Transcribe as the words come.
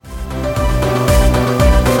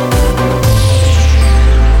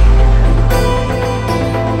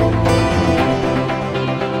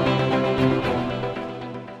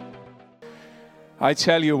I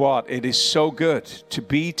tell you what, it is so good to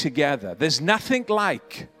be together. There's nothing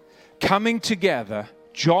like coming together,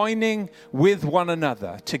 joining with one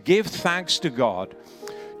another to give thanks to God,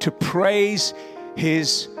 to praise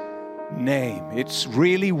His name. It's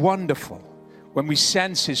really wonderful when we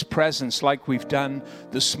sense His presence like we've done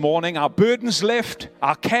this morning. Our burdens lift,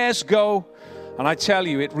 our cares go, and I tell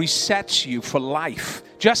you, it resets you for life.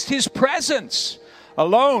 Just His presence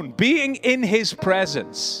alone, being in His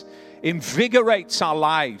presence, invigorates our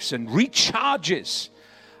lives and recharges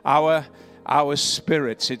our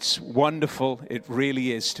spirits. It's wonderful. It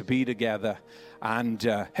really is to be together. And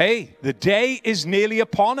hey, the day is nearly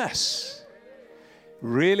upon us.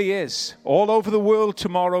 Really is. All over the world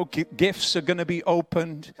tomorrow, gifts are going to be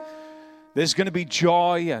opened. There's going to be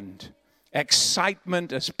joy and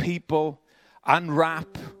excitement as people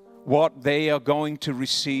unwrap what they are going to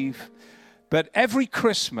receive. But every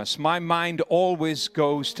Christmas, my mind always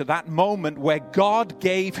goes to that moment where God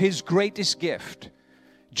gave His greatest gift,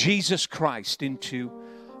 Jesus Christ, into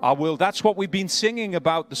our world. That's what we've been singing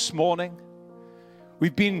about this morning.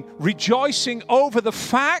 We've been rejoicing over the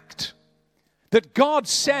fact that God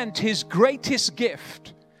sent His greatest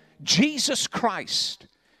gift, Jesus Christ,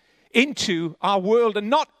 into our world. And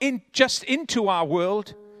not just into our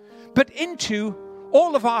world, but into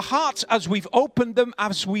all of our hearts as we've opened them,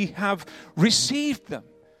 as we have received them.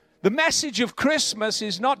 The message of Christmas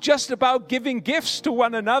is not just about giving gifts to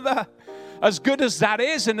one another, as good as that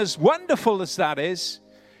is and as wonderful as that is.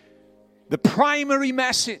 The primary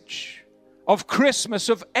message of Christmas,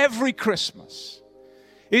 of every Christmas,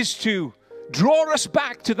 is to draw us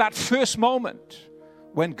back to that first moment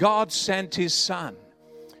when God sent His Son,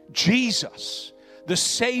 Jesus, the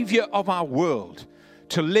Savior of our world,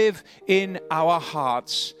 to live in our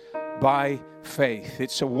hearts by faith.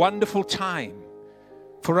 It's a wonderful time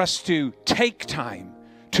for us to take time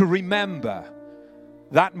to remember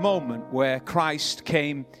that moment where Christ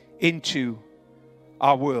came into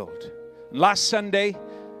our world. Last Sunday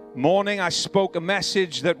morning, I spoke a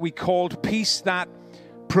message that we called Peace That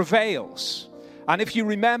Prevails. And if you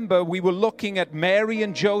remember, we were looking at Mary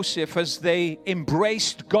and Joseph as they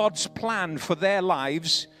embraced God's plan for their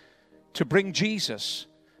lives to bring Jesus,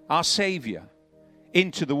 our Savior,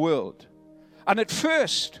 into the world. And at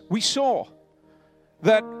first, we saw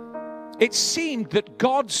that it seemed that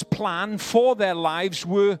God's plan for their lives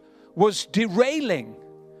was derailing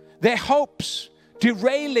their hopes,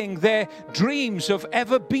 derailing their dreams of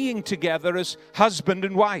ever being together as husband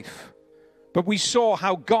and wife. But we saw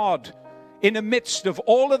how God, in the midst of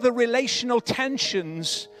all of the relational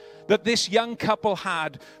tensions that this young couple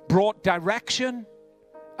had, brought direction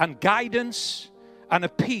and guidance and a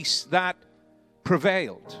peace that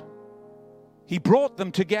prevailed. He brought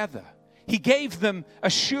them together. He gave them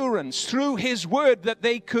assurance through His word that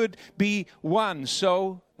they could be one.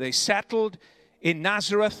 So they settled in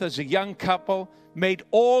Nazareth as a young couple, made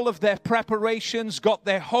all of their preparations, got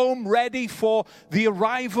their home ready for the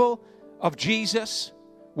arrival of Jesus,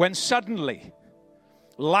 when suddenly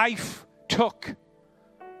life took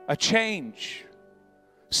a change.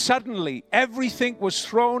 Suddenly everything was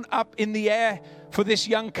thrown up in the air for this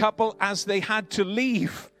young couple as they had to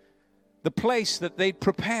leave the place that they'd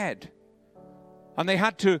prepared. And they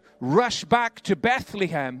had to rush back to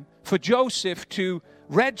Bethlehem for Joseph to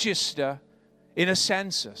register in a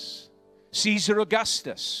census. Caesar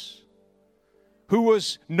Augustus, who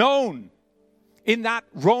was known in that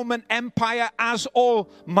Roman Empire as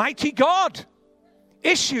Almighty God,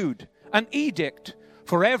 issued an edict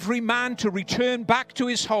for every man to return back to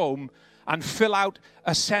his home and fill out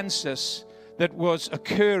a census that was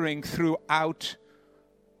occurring throughout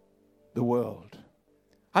the world.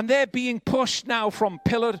 And they're being pushed now from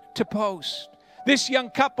pillar to post. This young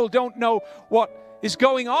couple don't know what is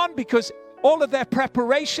going on because all of their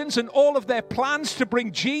preparations and all of their plans to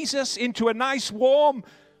bring Jesus into a nice warm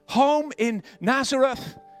home in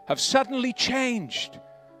Nazareth have suddenly changed.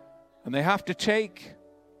 And they have to take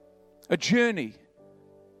a journey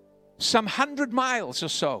some 100 miles or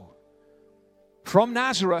so from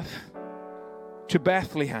Nazareth to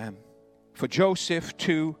Bethlehem for Joseph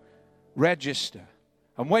to register.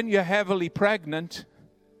 And when you're heavily pregnant,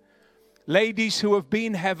 ladies who have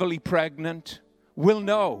been heavily pregnant will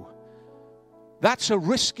know that's a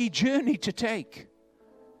risky journey to take,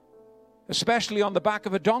 especially on the back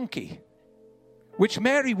of a donkey, which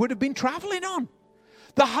Mary would have been traveling on.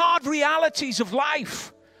 The hard realities of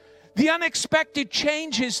life, the unexpected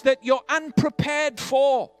changes that you're unprepared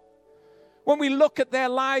for. When we look at their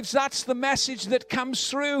lives, that's the message that comes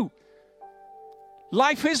through.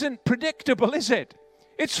 Life isn't predictable, is it?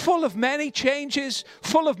 It's full of many changes,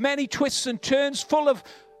 full of many twists and turns, full of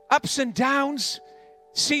ups and downs.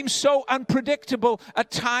 seems so unpredictable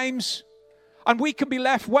at times, and we can be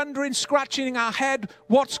left wondering, scratching our head,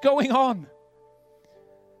 what's going on?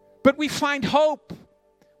 But we find hope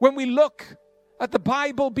when we look at the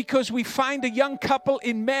Bible, because we find a young couple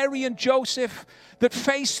in Mary and Joseph that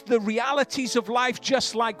faced the realities of life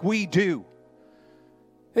just like we do.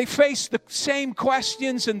 They faced the same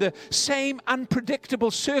questions and the same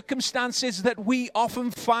unpredictable circumstances that we often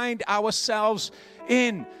find ourselves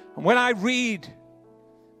in. And when I read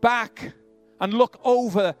back and look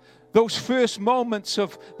over those first moments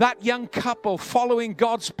of that young couple following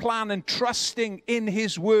God's plan and trusting in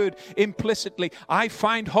His word implicitly, I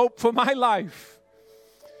find hope for my life.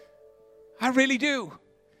 I really do.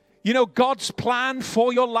 You know, God's plan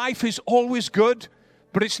for your life is always good,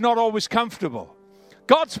 but it's not always comfortable.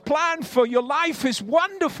 God's plan for your life is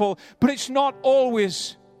wonderful, but it's not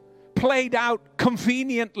always played out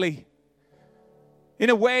conveniently in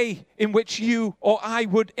a way in which you or I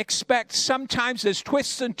would expect. Sometimes there's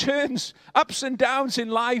twists and turns, ups and downs in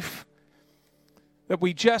life that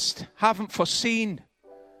we just haven't foreseen.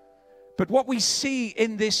 But what we see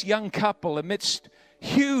in this young couple, amidst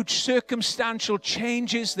huge circumstantial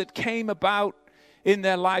changes that came about in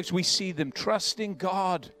their lives, we see them trusting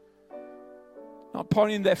God, not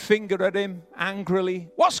pointing their finger at Him angrily.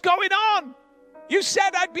 What's going on? You said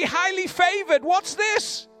I'd be highly favored. What's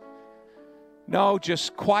this? No,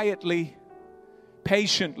 just quietly,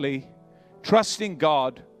 patiently, trusting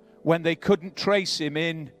God when they couldn't trace Him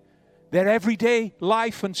in their everyday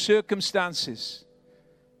life and circumstances.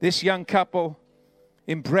 This young couple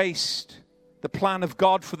embraced the plan of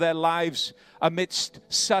God for their lives amidst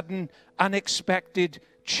sudden, unexpected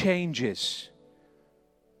changes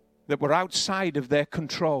that were outside of their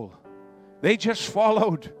control. They just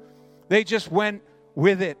followed. They just went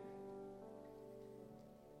with it.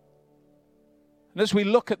 And as we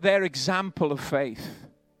look at their example of faith,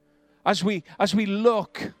 as we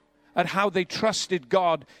look at how they trusted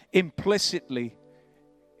God implicitly,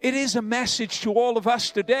 it is a message to all of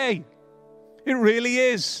us today. It really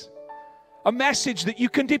is. A message that you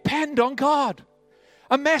can depend on God.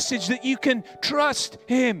 A message that you can trust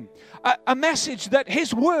Him. A message that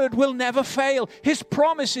His word will never fail. His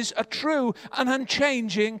promises are true and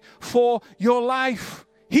unchanging for your life.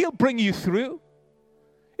 He'll bring you through,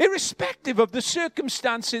 irrespective of the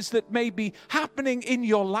circumstances that may be happening in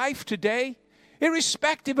your life today,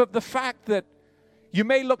 irrespective of the fact that you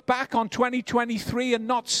may look back on 2023 and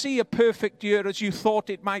not see a perfect year as you thought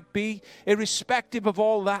it might be. Irrespective of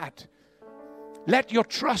all that, let your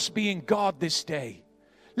trust be in God this day.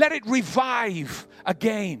 Let it revive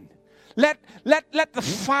again. Let the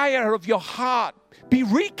fire of your heart be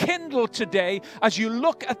rekindled today as you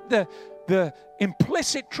look at the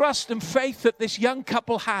implicit trust and faith that this young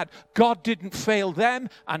couple had. God didn't fail them,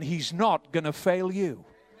 and He's not going to fail you.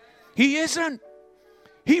 He isn't.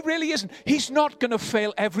 He really isn't. He's not going to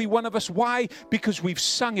fail every one of us. Why? Because we've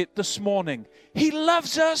sung it this morning. He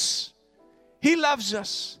loves us. He loves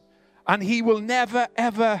us. And He will never,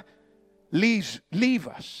 ever leave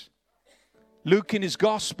us. Luke in his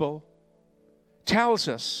gospel tells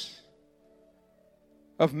us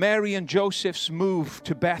of Mary and Joseph's move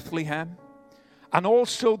to Bethlehem, and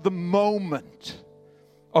also the moment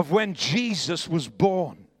of when Jesus was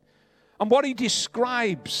born. And what he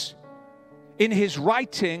describes in his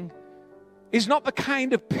writing is not the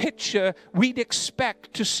kind of picture we'd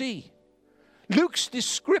expect to see. Luke's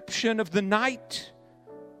description of the night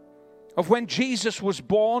of when Jesus was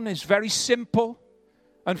born is very simple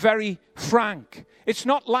and very frank. It's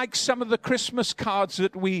not like some of the Christmas cards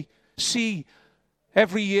that we see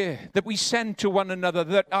every year, that we send to one another,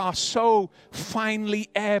 that are so finely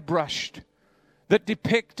airbrushed, that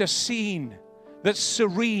depict a scene that's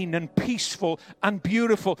serene and peaceful and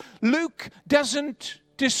beautiful. Luke doesn't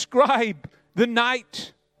describe the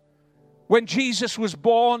night when Jesus was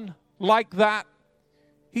born like that.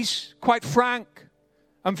 He's quite frank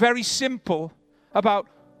and very simple about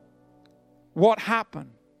what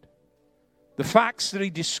happened. The facts that he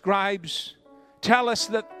describes tell us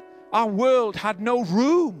that our world had no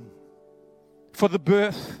room for the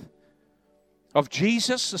birth of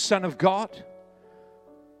Jesus, the Son of God.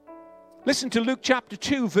 Listen to Luke chapter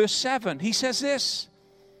 2, verse 7. He says this,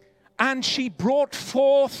 and she brought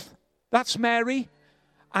forth, that's Mary,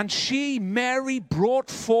 and she, Mary,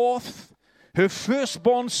 brought forth her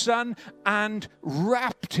firstborn son and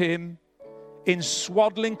wrapped him in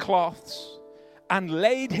swaddling cloths and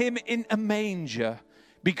laid him in a manger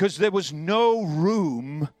because there was no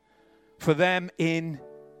room for them in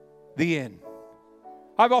the inn.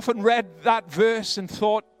 I've often read that verse and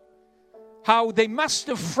thought how they must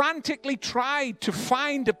have frantically tried to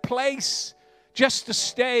find a place just to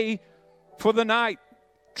stay for the night,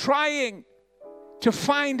 trying to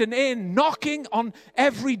find an inn, knocking on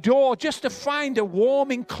every door just to find a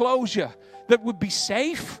warm enclosure that would be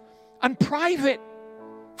safe and private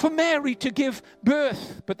for Mary to give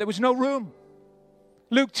birth. But there was no room.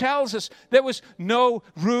 Luke tells us there was no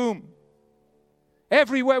room.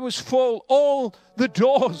 Everywhere was full. All the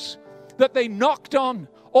doors that they knocked on,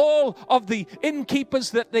 all of the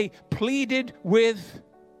innkeepers that they pleaded with,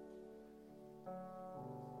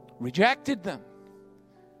 rejected them.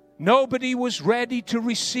 Nobody was ready to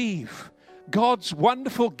receive God's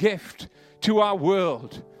wonderful gift to our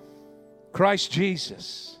world, Christ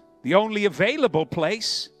Jesus. The only available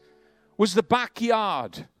place was the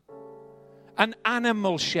backyard, an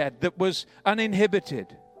animal shed that was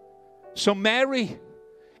uninhibited. So Mary,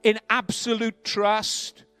 in absolute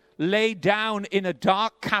trust, lay down in a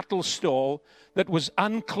dark cattle stall that was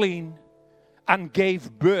unclean and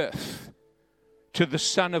gave birth to the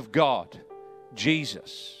Son of God,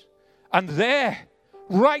 Jesus. And there,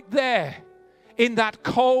 right there, in that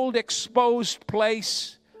cold, exposed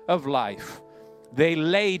place of life, they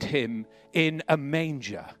laid him in a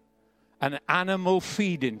manger, an animal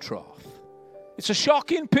feeding trough. It's a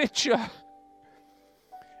shocking picture.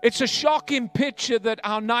 It's a shocking picture that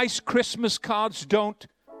our nice Christmas cards don't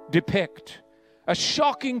depict. A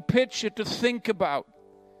shocking picture to think about.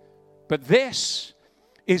 But this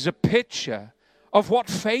is a picture of what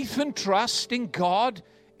faith and trust in God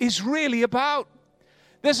is really about.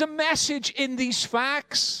 There's a message in these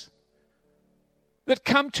facts that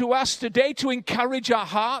come to us today to encourage our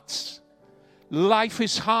hearts. Life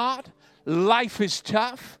is hard. Life is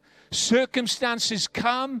tough. Circumstances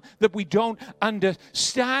come that we don't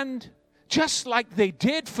understand, just like they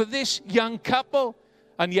did for this young couple.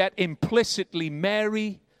 And yet implicitly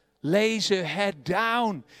Mary lays her head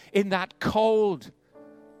down in that cold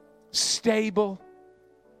stable,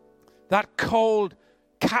 that cold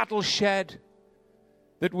cattle shed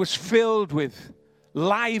that was filled with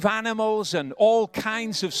live animals and all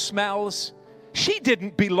kinds of smells. She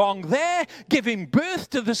didn't belong there, giving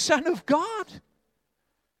birth to the Son of God.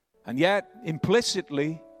 And yet,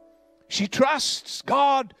 implicitly, she trusts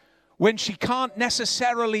God when she can't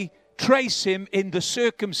necessarily trace him in the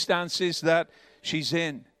circumstances that she's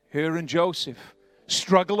in. Her and Joseph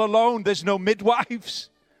struggle alone. There's no midwives.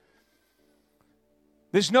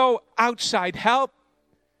 There's no outside help.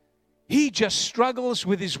 He just struggles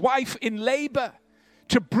with his wife in labor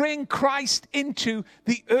to bring Christ into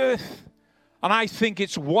the earth. And I think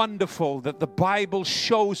it's wonderful that the Bible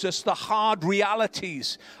shows us the hard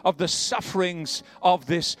realities of the sufferings of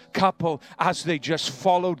this couple as they just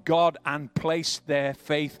followed God and placed their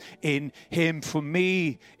faith in him. For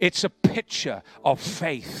me, it's a picture of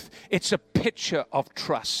faith. It's a picture of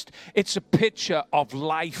trust. It's a picture of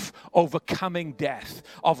life overcoming death,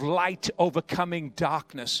 of light overcoming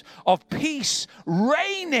darkness, of peace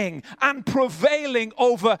reigning and prevailing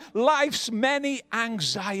over life's many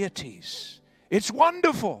anxieties. It's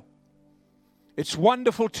wonderful. It's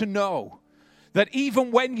wonderful to know that even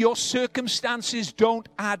when your circumstances don't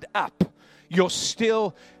add up, you're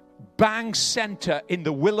still bang center in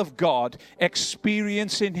the will of God,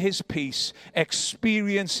 experiencing his peace,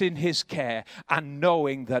 experiencing his care, and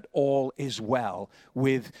knowing that all is well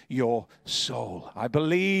with your soul. I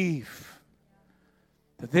believe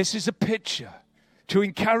that this is a picture to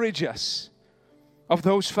encourage us of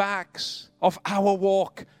those facts, of our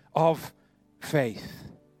walk of faith.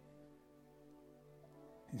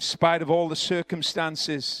 In spite of all the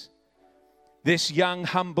circumstances, this young,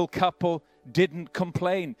 humble couple didn't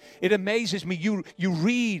complain. It amazes me. You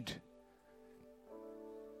read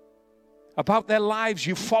about their lives.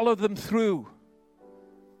 You follow them through.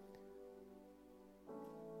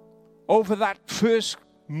 Over that first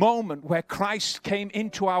moment where Christ came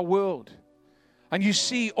into our world. And you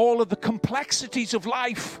see all of the complexities of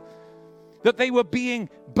life that they were being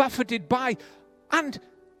buffeted by. And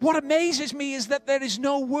what amazes me is that there is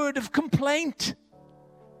no word of complaint.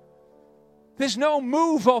 There's no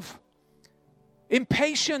move of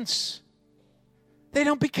impatience. They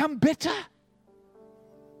don't become bitter.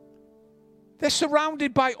 They're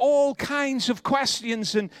surrounded by all kinds of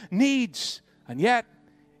questions and needs. And yet,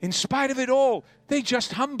 in spite of it all, they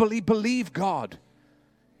just humbly believe God.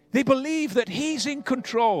 They believe that he's in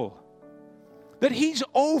control, that he's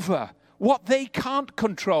over what they can't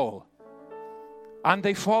control. And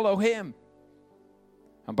they follow him.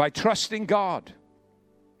 And by trusting God,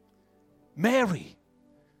 Mary,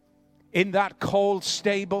 in that cold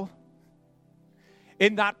stable,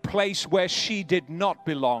 in that place where she did not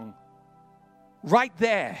belong, right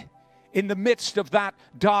there, in the midst of that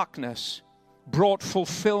darkness, brought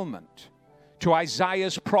fulfillment to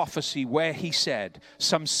Isaiah's prophecy where he said,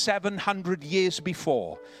 some 700 years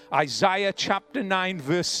before, Isaiah chapter 9,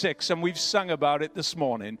 verse 6, and we've sung about it this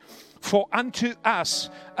morning, for unto us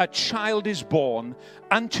a child is born,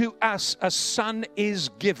 unto us a son is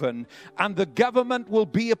given, and the government will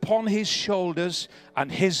be upon his shoulders,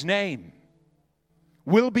 and his name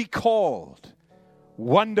will be called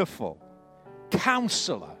Wonderful,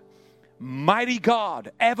 Counselor, Mighty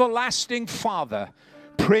God, Everlasting Father,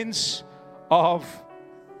 Prince of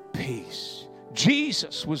Peace.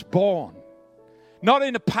 Jesus was born not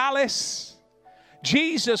in a palace.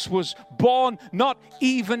 Jesus was born not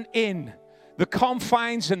even in the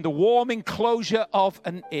confines and the warm enclosure of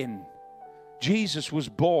an inn. Jesus was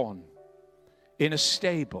born in a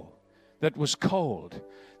stable that was cold,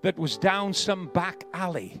 that was down some back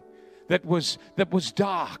alley, that was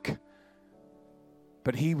dark.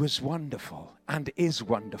 But he was wonderful and is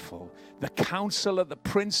wonderful. The Counselor, the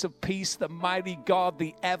Prince of Peace, the Mighty God,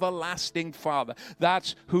 the Everlasting Father.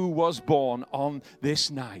 That's who was born on this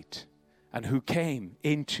night and who came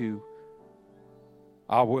into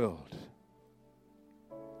our world.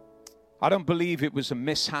 I don't believe it was a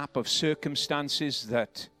mishap of circumstances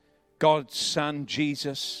that God's Son,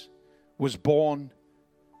 Jesus, was born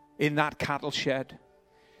in that cattle shed.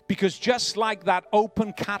 Because just like that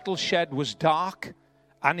open cattle shed was dark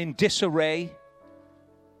and in disarray,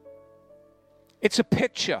 it's a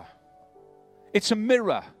picture, it's a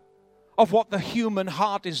mirror of what the human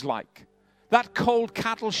heart is like. That cold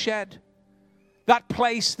cattle shed, that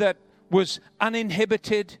place that was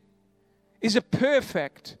uninhibited, is a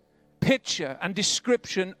perfect picture and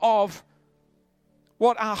description of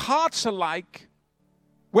what our hearts are like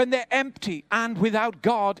when they're empty and without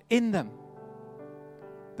God in them.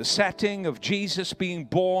 The setting of Jesus being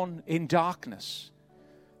born in darkness,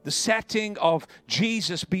 the setting of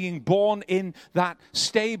Jesus being born in that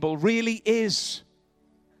stable really is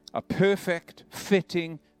a perfect,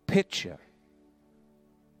 fitting picture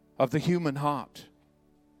of the human heart.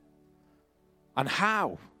 And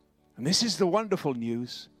how, and this is the wonderful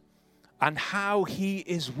news, and how he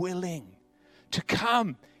is willing to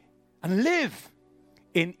come and live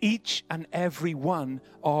in each and every one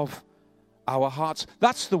of our hearts.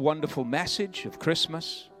 That's the wonderful message of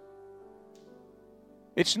Christmas.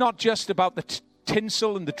 It's not just about the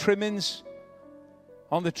tinsel and the trimmings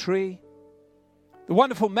on the tree. The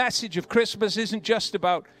wonderful message of Christmas isn't just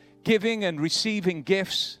about giving and receiving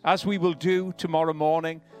gifts, as we will do tomorrow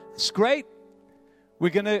morning. It's great. We're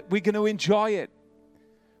gonna enjoy it.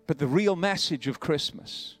 But the real message of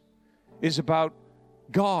Christmas is about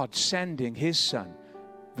God sending his Son,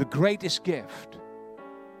 the greatest gift,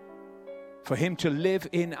 for him to live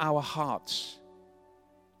in our hearts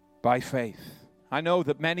by faith. I know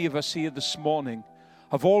that many of us here this morning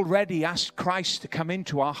have already asked Christ to come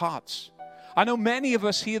into our hearts. I know many of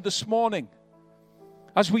us here this morning,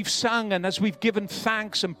 as we've sung and as we've given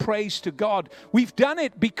thanks and praise to God, we've done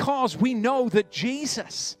it because we know that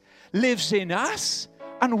Jesus lives in us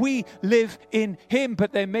and we live in him.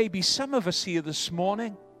 But there may be some of us here this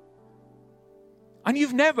morning, and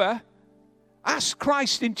you've never asked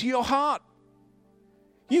Christ into your heart.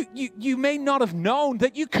 You may not have known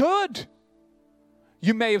that you could.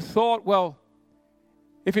 You may have thought, well,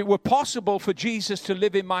 if it were possible for Jesus to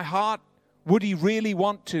live in my heart, would he really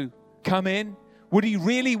want to come in? Would he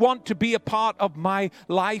really want to be a part of my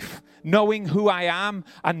life, knowing who I am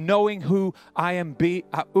and knowing who I have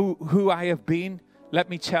been? Let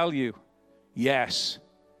me tell you, yes.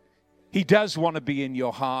 He does want to be in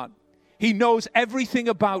your heart. He knows everything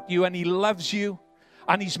about you and he loves you,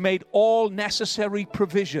 and he's made all necessary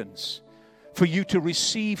provisions for you to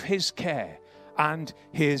receive his care and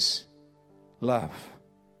his love.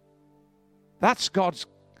 That's God's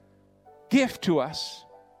gift to us,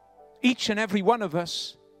 each and every one of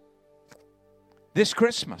us, this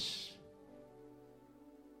Christmas.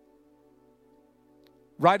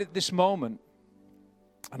 Right at this moment,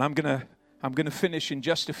 and I'm gonna finish in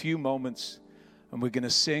just a few moments, and we're gonna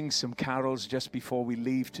sing some carols just before we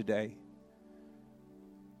leave today.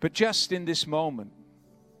 But just in this moment,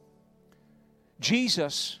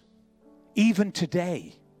 Jesus, even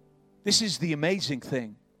today, this is the amazing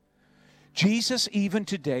thing. Jesus, even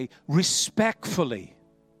today, respectfully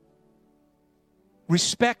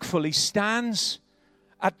stands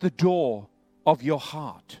at the door of your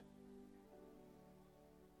heart.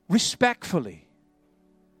 Respectfully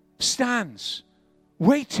stands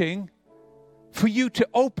waiting for you to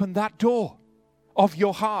open that door of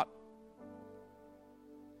your heart.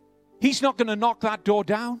 He's not going to knock that door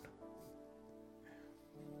down.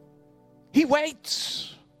 He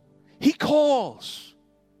waits. He calls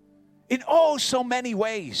in oh so many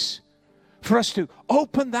ways for us to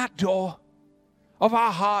open that door of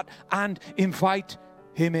our heart and invite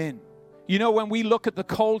him in. You know, when we look at the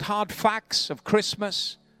cold, hard facts of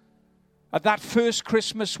Christmas, at that first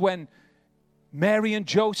Christmas when Mary and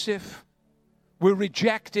Joseph were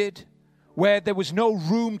rejected, where there was no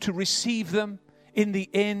room to receive them in the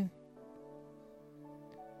inn,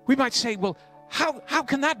 we might say, well, how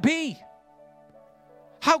can that be?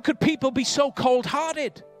 How could people be so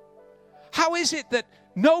cold-hearted? How is it that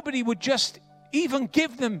nobody would just even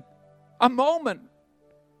give them a moment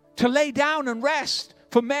to lay down and rest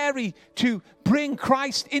for Mary to bring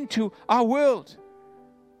Christ into our world?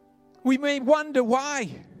 We may wonder why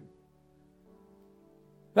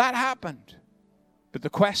that happened. But the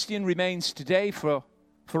question remains today for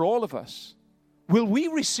all of us. Will we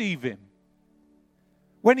receive him?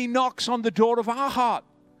 When he knocks on the door of our heart,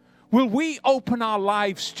 will we open our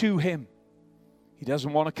lives to him? He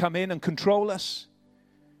doesn't want to come in and control us.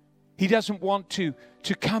 He doesn't want to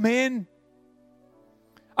come in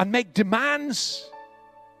and make demands.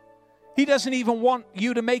 He doesn't even want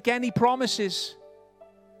you to make any promises.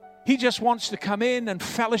 He just wants to come in and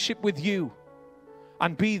fellowship with you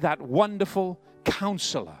and be that wonderful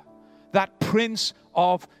counselor, that Prince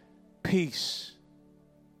of Peace,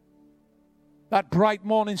 that bright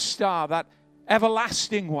morning star, that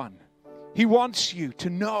everlasting one. He wants you to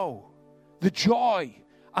know the joy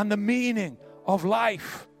and the meaning of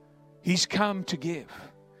life he's come to give.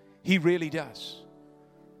 He really does.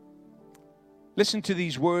 Listen to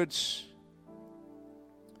these words.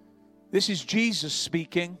 This is Jesus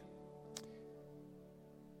speaking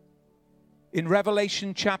in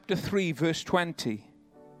Revelation chapter 3, verse 20.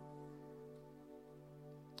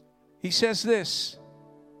 He says this,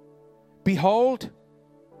 "Behold,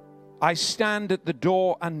 I stand at the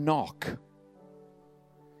door and knock.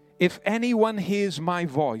 If anyone hears my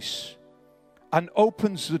voice and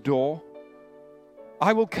opens the door,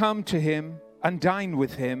 I will come to him and dine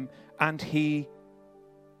with him, and he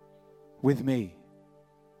with me."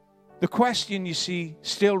 The question, you see,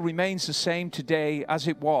 still remains the same today as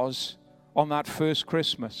it was on that first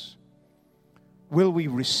Christmas. Will we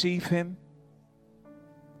receive him,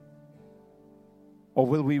 or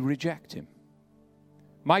will we reject him?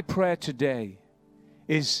 My prayer today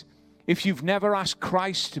is, if you've never asked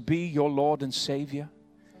Christ to be your Lord and Savior,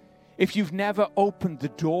 if you've never opened the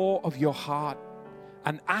door of your heart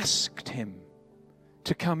and asked him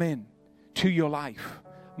to come in to your life,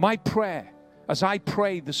 my prayer, as I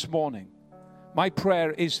pray this morning, my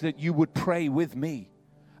prayer is that you would pray with me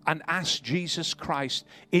and ask Jesus Christ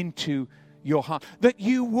into your heart. That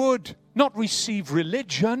you would not receive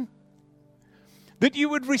religion, that you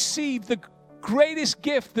would receive the greatest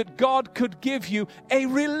gift that God could give you, a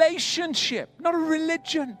relationship, not a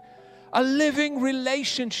religion, a living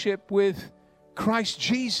relationship with Christ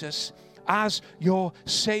Jesus as your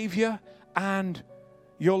Savior and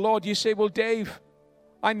your Lord. You say, well, Dave,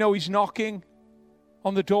 I know he's knocking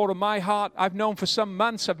on the door of my heart. I've known for some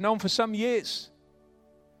months, I've known for some years.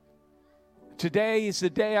 Today is the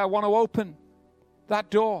day I want to open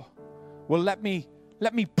that door. Well, let me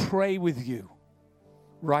pray with you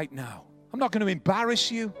right now. I'm not going to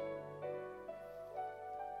embarrass you.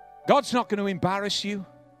 God's not going to embarrass you.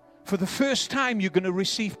 For the first time, you're going to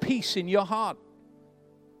receive peace in your heart.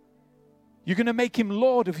 You're going to make him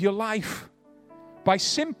Lord of your life by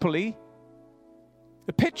simply,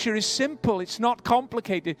 the picture is simple, it's not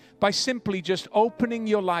complicated, by simply just opening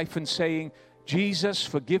your life and saying, Jesus,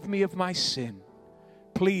 forgive me of my sin.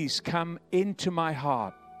 Please come into my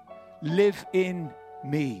heart. Live in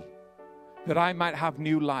me, that I might have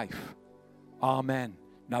new life. Amen.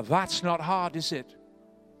 Now that's not hard, is it?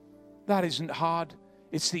 That isn't hard.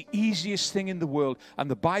 It's the easiest thing in the world.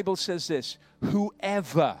 And the Bible says this,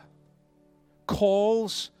 whoever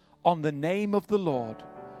calls on the name of the Lord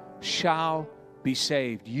shall be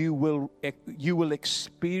saved. You will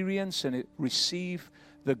experience and receive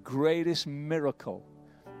the greatest miracle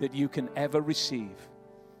that you can ever receive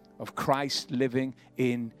of Christ living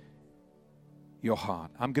in your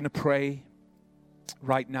heart. I'm going to pray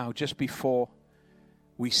right now, just before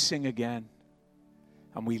we sing again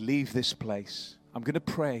and we leave this place. I'm going to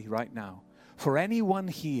pray right now for anyone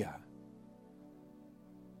here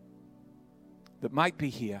that might be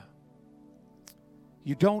here.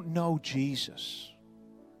 You don't know Jesus,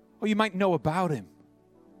 or you might know about him.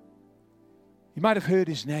 You might have heard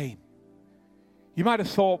his name. You might have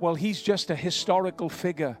thought, well, he's just a historical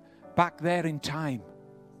figure back there in time.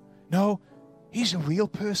 No, he's a real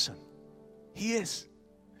person. He is.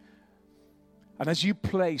 And as you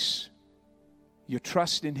place your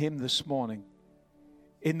trust in him this morning,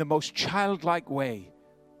 in the most childlike way,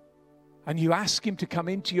 and you ask him to come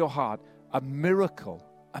into your heart, a miracle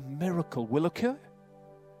will occur.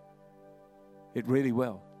 It really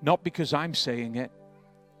will. Not because I'm saying it,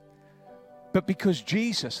 but because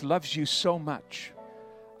Jesus loves you so much.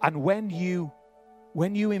 And when you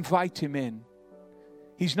invite him in,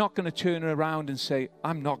 he's not going to turn around and say,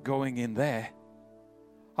 I'm not going in there.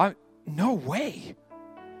 No way.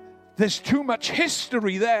 There's too much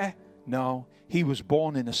history there. No, he was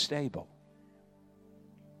born in a stable.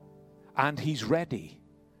 And he's ready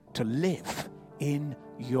to live in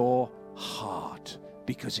your heart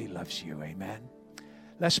because he loves you. Amen.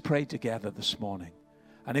 Let's pray together this morning.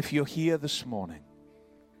 And if you're here this morning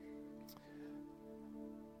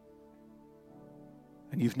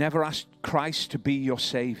and you've never asked Christ to be your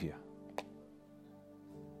Savior,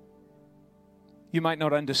 you might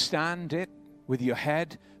not understand it with your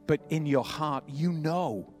head, but in your heart, you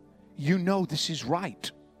know this is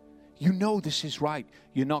right. You know this is right.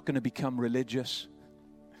 You're not going to become religious.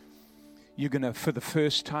 You're going to, for the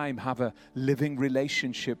first time, have a living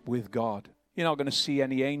relationship with God. You're not going to see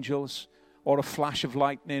any angels or a flash of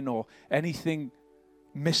lightning or anything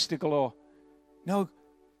mystical. No,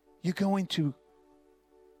 you're going to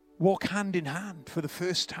walk hand in hand for the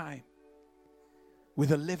first time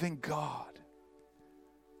with a living God.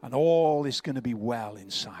 And all is going to be well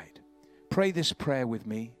inside. Pray this prayer with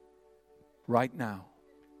me right now.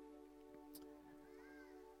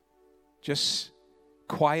 Just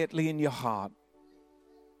quietly in your heart,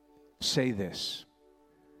 say this.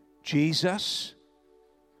 Jesus,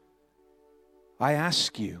 I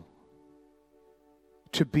ask you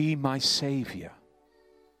to be my Savior.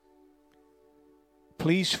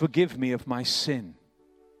 Please forgive me of my sin.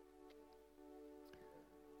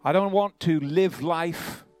 I don't want to live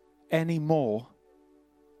life anymore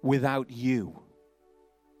without you.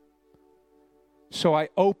 So I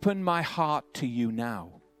open my heart to you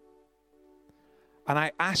now. And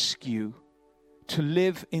I ask you to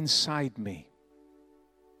live inside me.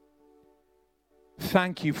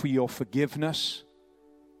 Thank you for your forgiveness,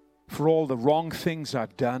 for all the wrong things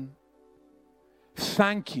I've done.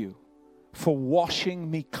 Thank you for washing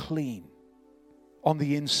me clean on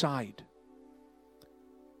the inside,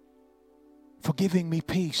 for giving me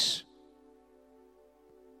peace.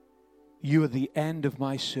 You are the end of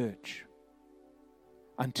my search.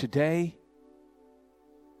 And today,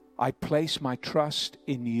 I place my trust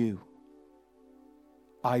in you.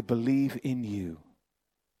 I believe in you.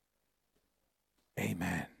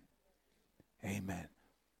 Amen. Amen.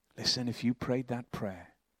 Listen, if you prayed that prayer,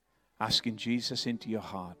 asking Jesus into your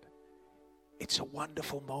heart, it's a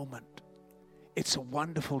wonderful moment. It's a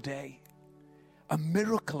wonderful day. A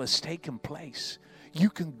miracle has taken place.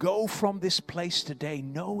 You can go from this place today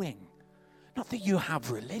knowing, not that you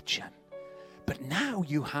have religion, but now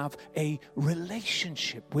you have a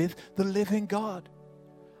relationship with the living God.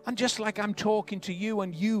 And just like I'm talking to you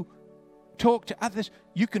and you talk to others,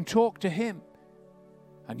 you can talk to him.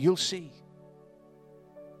 And you'll see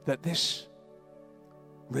that this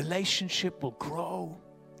relationship will grow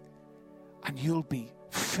and you'll be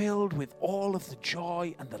filled with all of the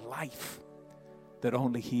joy and the life that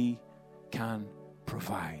only he can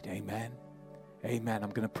provide. Amen. Amen.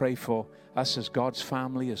 I'm going to pray for us as God's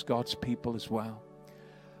family, as God's people as well.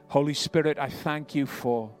 Holy Spirit, I thank you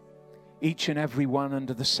for each and every one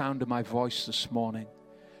under the sound of my voice this morning.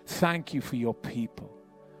 Thank you for your people.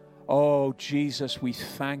 Oh, Jesus, we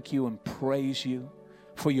thank you and praise you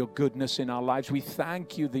for your goodness in our lives. We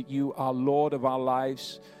thank you that you are Lord of our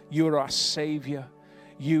lives. You are our Savior.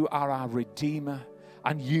 You are our Redeemer.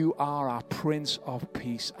 And you are our Prince of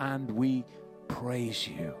Peace. And we praise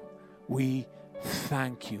you. We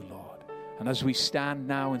thank you, Lord. And as we stand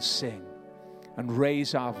now and sing and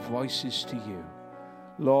raise our voices to you,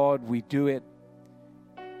 Lord, we do it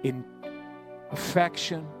in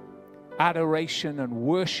affection, adoration, and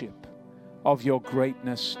worship of your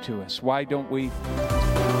greatness to us. Why don't we